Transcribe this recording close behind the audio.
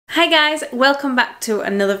Hi guys, welcome back to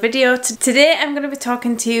another video. Today I'm going to be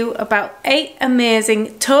talking to you about 8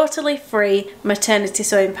 amazing, totally free maternity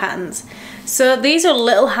sewing patterns. So these are a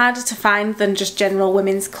little harder to find than just general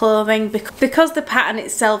women's clothing because the pattern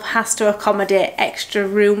itself has to accommodate extra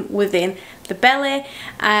room within the belly.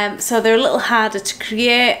 So they're a little harder to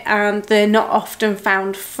create and they're not often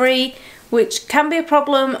found free, which can be a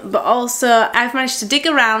problem, but also I've managed to dig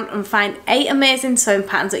around and find 8 amazing sewing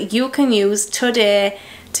patterns that you can use today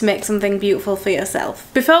to make something beautiful for yourself.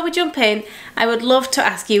 Before we jump in, I would love to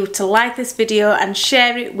ask you to like this video and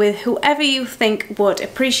share it with whoever you think would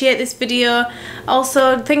appreciate this video.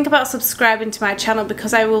 Also, think about subscribing to my channel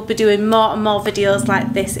because I will be doing more and more videos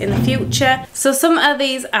like this in the future. So some of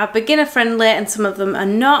these are beginner friendly and some of them are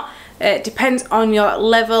not. It depends on your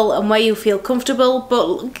level and where you feel comfortable,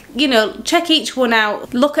 but you know, check each one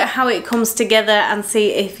out, look at how it comes together and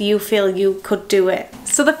see if you feel you could do it.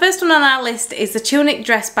 So the first one on our list is the tunic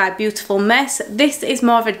dress by Beautiful Mess. This is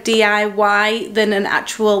more of a DIY than an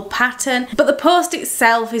actual pattern, but the post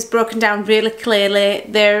itself is broken down really clearly.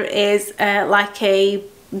 There is like a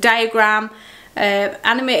diagram,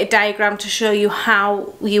 animated diagram to show you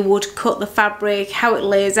how you would cut the fabric, how it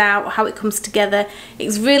lays out, how it comes together.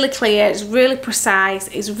 It's really clear, it's really precise,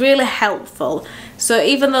 it's really helpful. So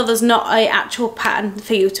even though there's not an actual pattern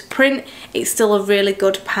for you to print, it's still a really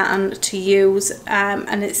good pattern to use,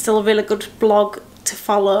 and it's still a really good blog to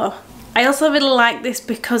follow. I also really like this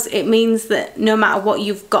because it means that no matter what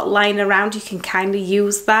you've got lying around, you can kind of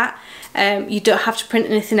use that. You don't have to print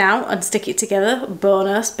anything out and stick it together,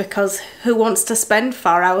 bonus, because who wants to spend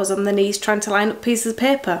 4 hours on their knees trying to line up pieces of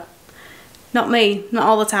paper? Not me, not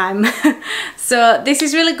all the time. So this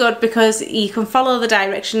is really good because you can follow the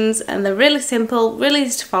directions and they're really simple, really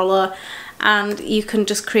easy to follow, and you can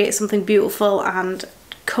just create something beautiful and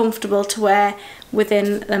comfortable to wear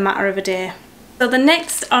within a matter of a day. So the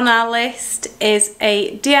next on our list is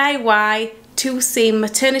a DIY 2-seam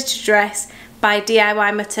maternity dress by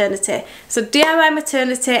DIY Maternity. So DIY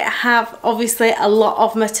Maternity have obviously a lot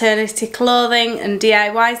of maternity clothing and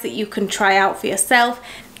DIYs that you can try out for yourself.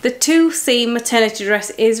 The 2-seam maternity dress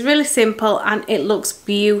is really simple and it looks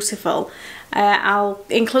beautiful. I'll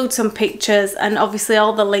include some pictures and obviously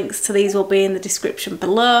all the links to these will be in the description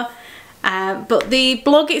below. But the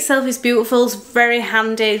blog itself is beautiful, it's very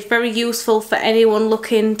handy, it's very useful for anyone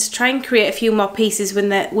looking to try and create a few more pieces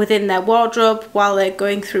within their wardrobe while they're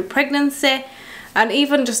going through pregnancy, and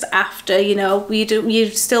even just after, you know, you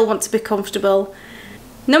still want to be comfortable.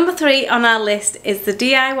 Number 3 on our list is the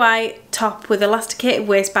DIY top with elasticated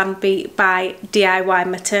waistband by DIY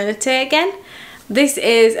Maternity again. This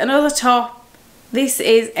is another top, this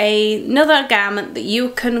is another garment that you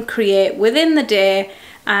can create within the day,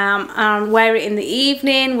 and wear it in the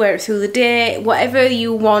evening, wear it through the day, whatever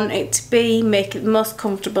you want it to be, make it the most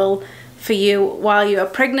comfortable for you while you are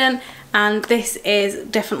pregnant, and this is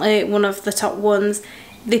definitely one of the top ones.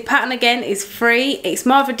 The pattern again is free, it's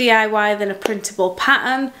more of a DIY than a printable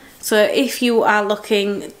pattern, so if you are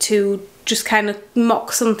looking to just kind of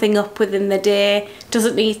mock something up within the day,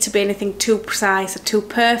 doesn't need to be anything too precise or too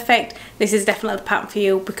perfect, this is definitely the pattern for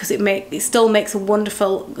you because it still makes a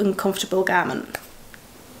wonderful and comfortable garment.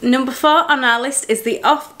 Number 4 on our list is the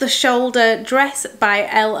off-the-shoulder dress by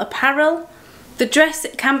Elle Apparel. The dress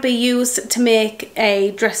can be used to make a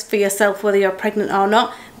dress for yourself whether you're pregnant or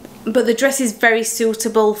not, but the dress is very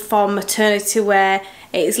suitable for maternity wear.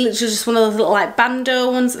 It's literally just one of those little like bandeau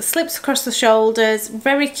ones that slips across the shoulders,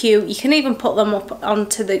 very cute. You can even put them up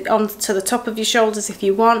onto the top of your shoulders if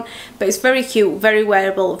you want, but it's very cute, very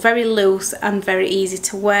wearable, very loose and very easy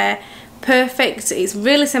to wear. Perfect, it's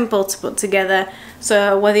really simple to put together,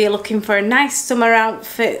 so whether you're looking for a nice summer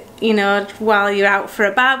outfit, you know, while you're out for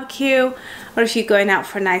a barbecue, or if you're going out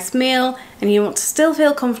for a nice meal and you want to still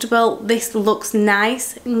feel comfortable, this looks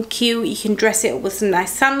nice and cute. You can dress it up with some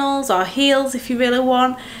nice sandals or heels if you really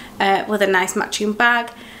want, with a nice matching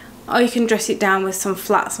bag, or you can dress it down with some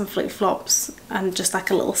flats and flip-flops and just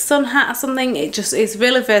like a little sun hat or something. It just is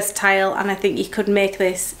really versatile, and I think you could make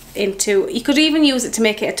this into, you could even use it to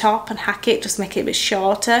make it a top and hack it, just make it a bit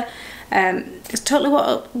shorter. It's totally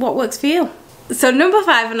what works for you. So number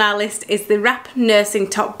 5 on our list is the wrap nursing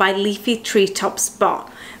top by Leafy Treetop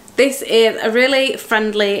Spot. This is a really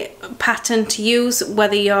friendly pattern to use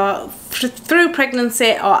whether you're through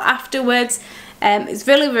pregnancy or afterwards. It's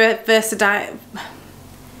really versatile.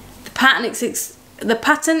 The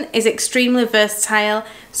pattern is extremely versatile,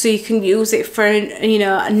 so you can use it for, you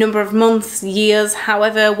know, a number of months, years,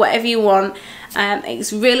 however, whatever you want.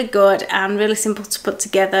 It's really good and really simple to put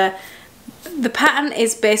together. The pattern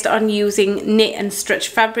is based on using knit and stretch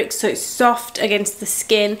fabric, so it's soft against the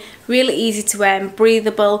skin, really easy to wear and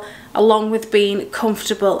breathable, along with being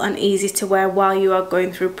comfortable and easy to wear while you are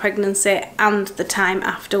going through pregnancy and the time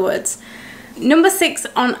afterwards. Number 6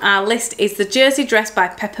 on our list is the Jersey Dress by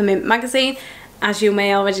Peppermint Magazine. As you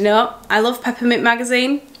may already know, I love Peppermint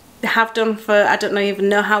Magazine. They have done for I don't even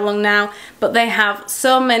know how long now, but they have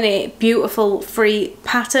so many beautiful free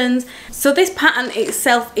patterns. So this pattern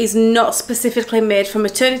itself is not specifically made for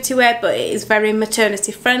maternity wear, but it is very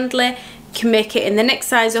maternity friendly. You can make it in the next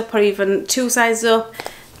size up or even 2 sizes up.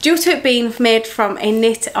 Due to it being made from a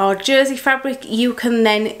knit or jersey fabric, you can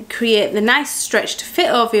then create the nice stretch to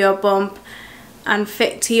fit over your bump and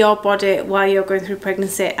fit to your body while you're going through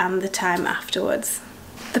pregnancy and the time afterwards.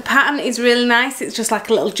 The pattern is really nice. It's just like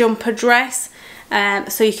a little jumper dress,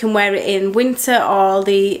 so you can wear it in winter or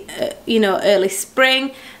the early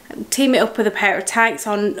spring. Team it up with a pair of tights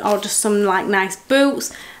on or just some like nice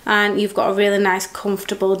boots, and you've got a really nice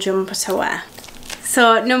comfortable jumper to wear.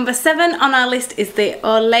 So number 7 on our list is the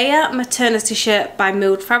Olaya maternity shirt by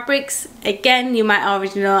Mood Fabrics. Again, you might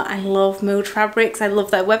already know I love Mood Fabrics. I love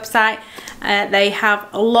their website. They have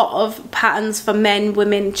a lot of patterns for men,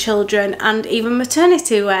 women, children, and even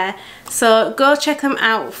maternity wear. So go check them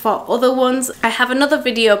out for other ones. I have another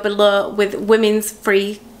video below with women's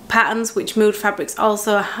free patterns, which Mood Fabrics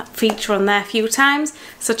also feature on there a few times,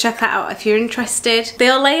 so check that out if you're interested. The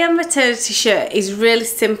Olaya maternity shirt is really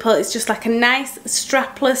simple. It's just like a nice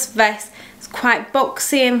strapless vest. It's quite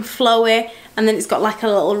boxy and flowy, and then it's got like a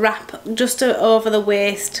little wrap just over the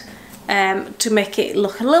waist to make it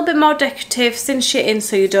look a little bit more decorative. Cinch it in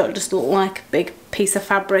so you don't just look like a big piece of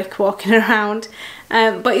fabric walking around,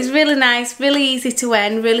 but it's really nice, really easy to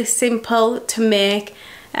wear and really simple to make.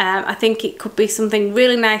 I think it could be something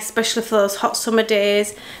really nice, especially for those hot summer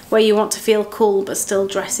days where you want to feel cool but still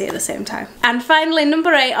dressy at the same time. And finally,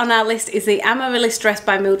 number 8 on our list is the Amaryllis dress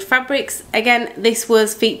by Mood Fabrics. Again, this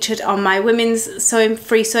was featured on my women's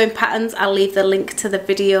free sewing patterns. I'll leave the link to the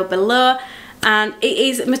video below. And it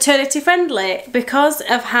is maternity friendly because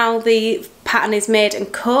of how the pattern is made and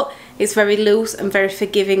cut. It's very loose and very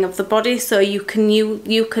forgiving of the body, so you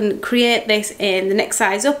can create this in the next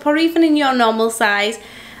size up or even in your normal size,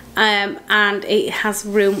 and it has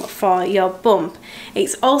room for your bump.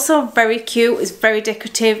 It's also very cute. It's very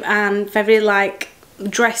decorative and very like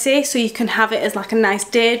dressy, so you can have it as like a nice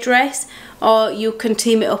day dress, or you can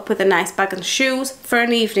team it up with a nice bag and shoes for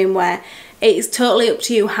an evening wear. It is totally up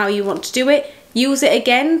to you how you want to do it. Use it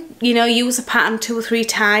again, use a pattern 2 or 3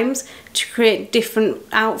 times to create different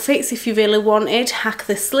outfits if you really wanted. Hack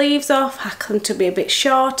the sleeves off, hack them to be a bit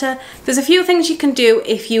shorter. There's a few things you can do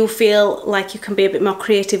if you feel like you can be a bit more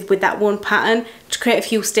creative with that one pattern to create a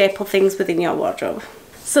few staple things within your wardrobe.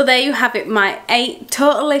 So there you have it, my 8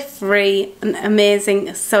 totally free and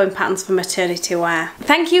amazing sewing patterns for maternity wear.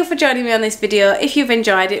 Thank you for joining me on this video. If you've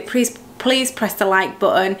enjoyed it, please press the like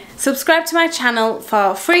button. Subscribe to my channel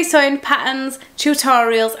for free sewing patterns,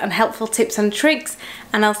 tutorials and helpful tips and tricks,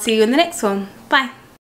 and I'll see you in the next one. Bye.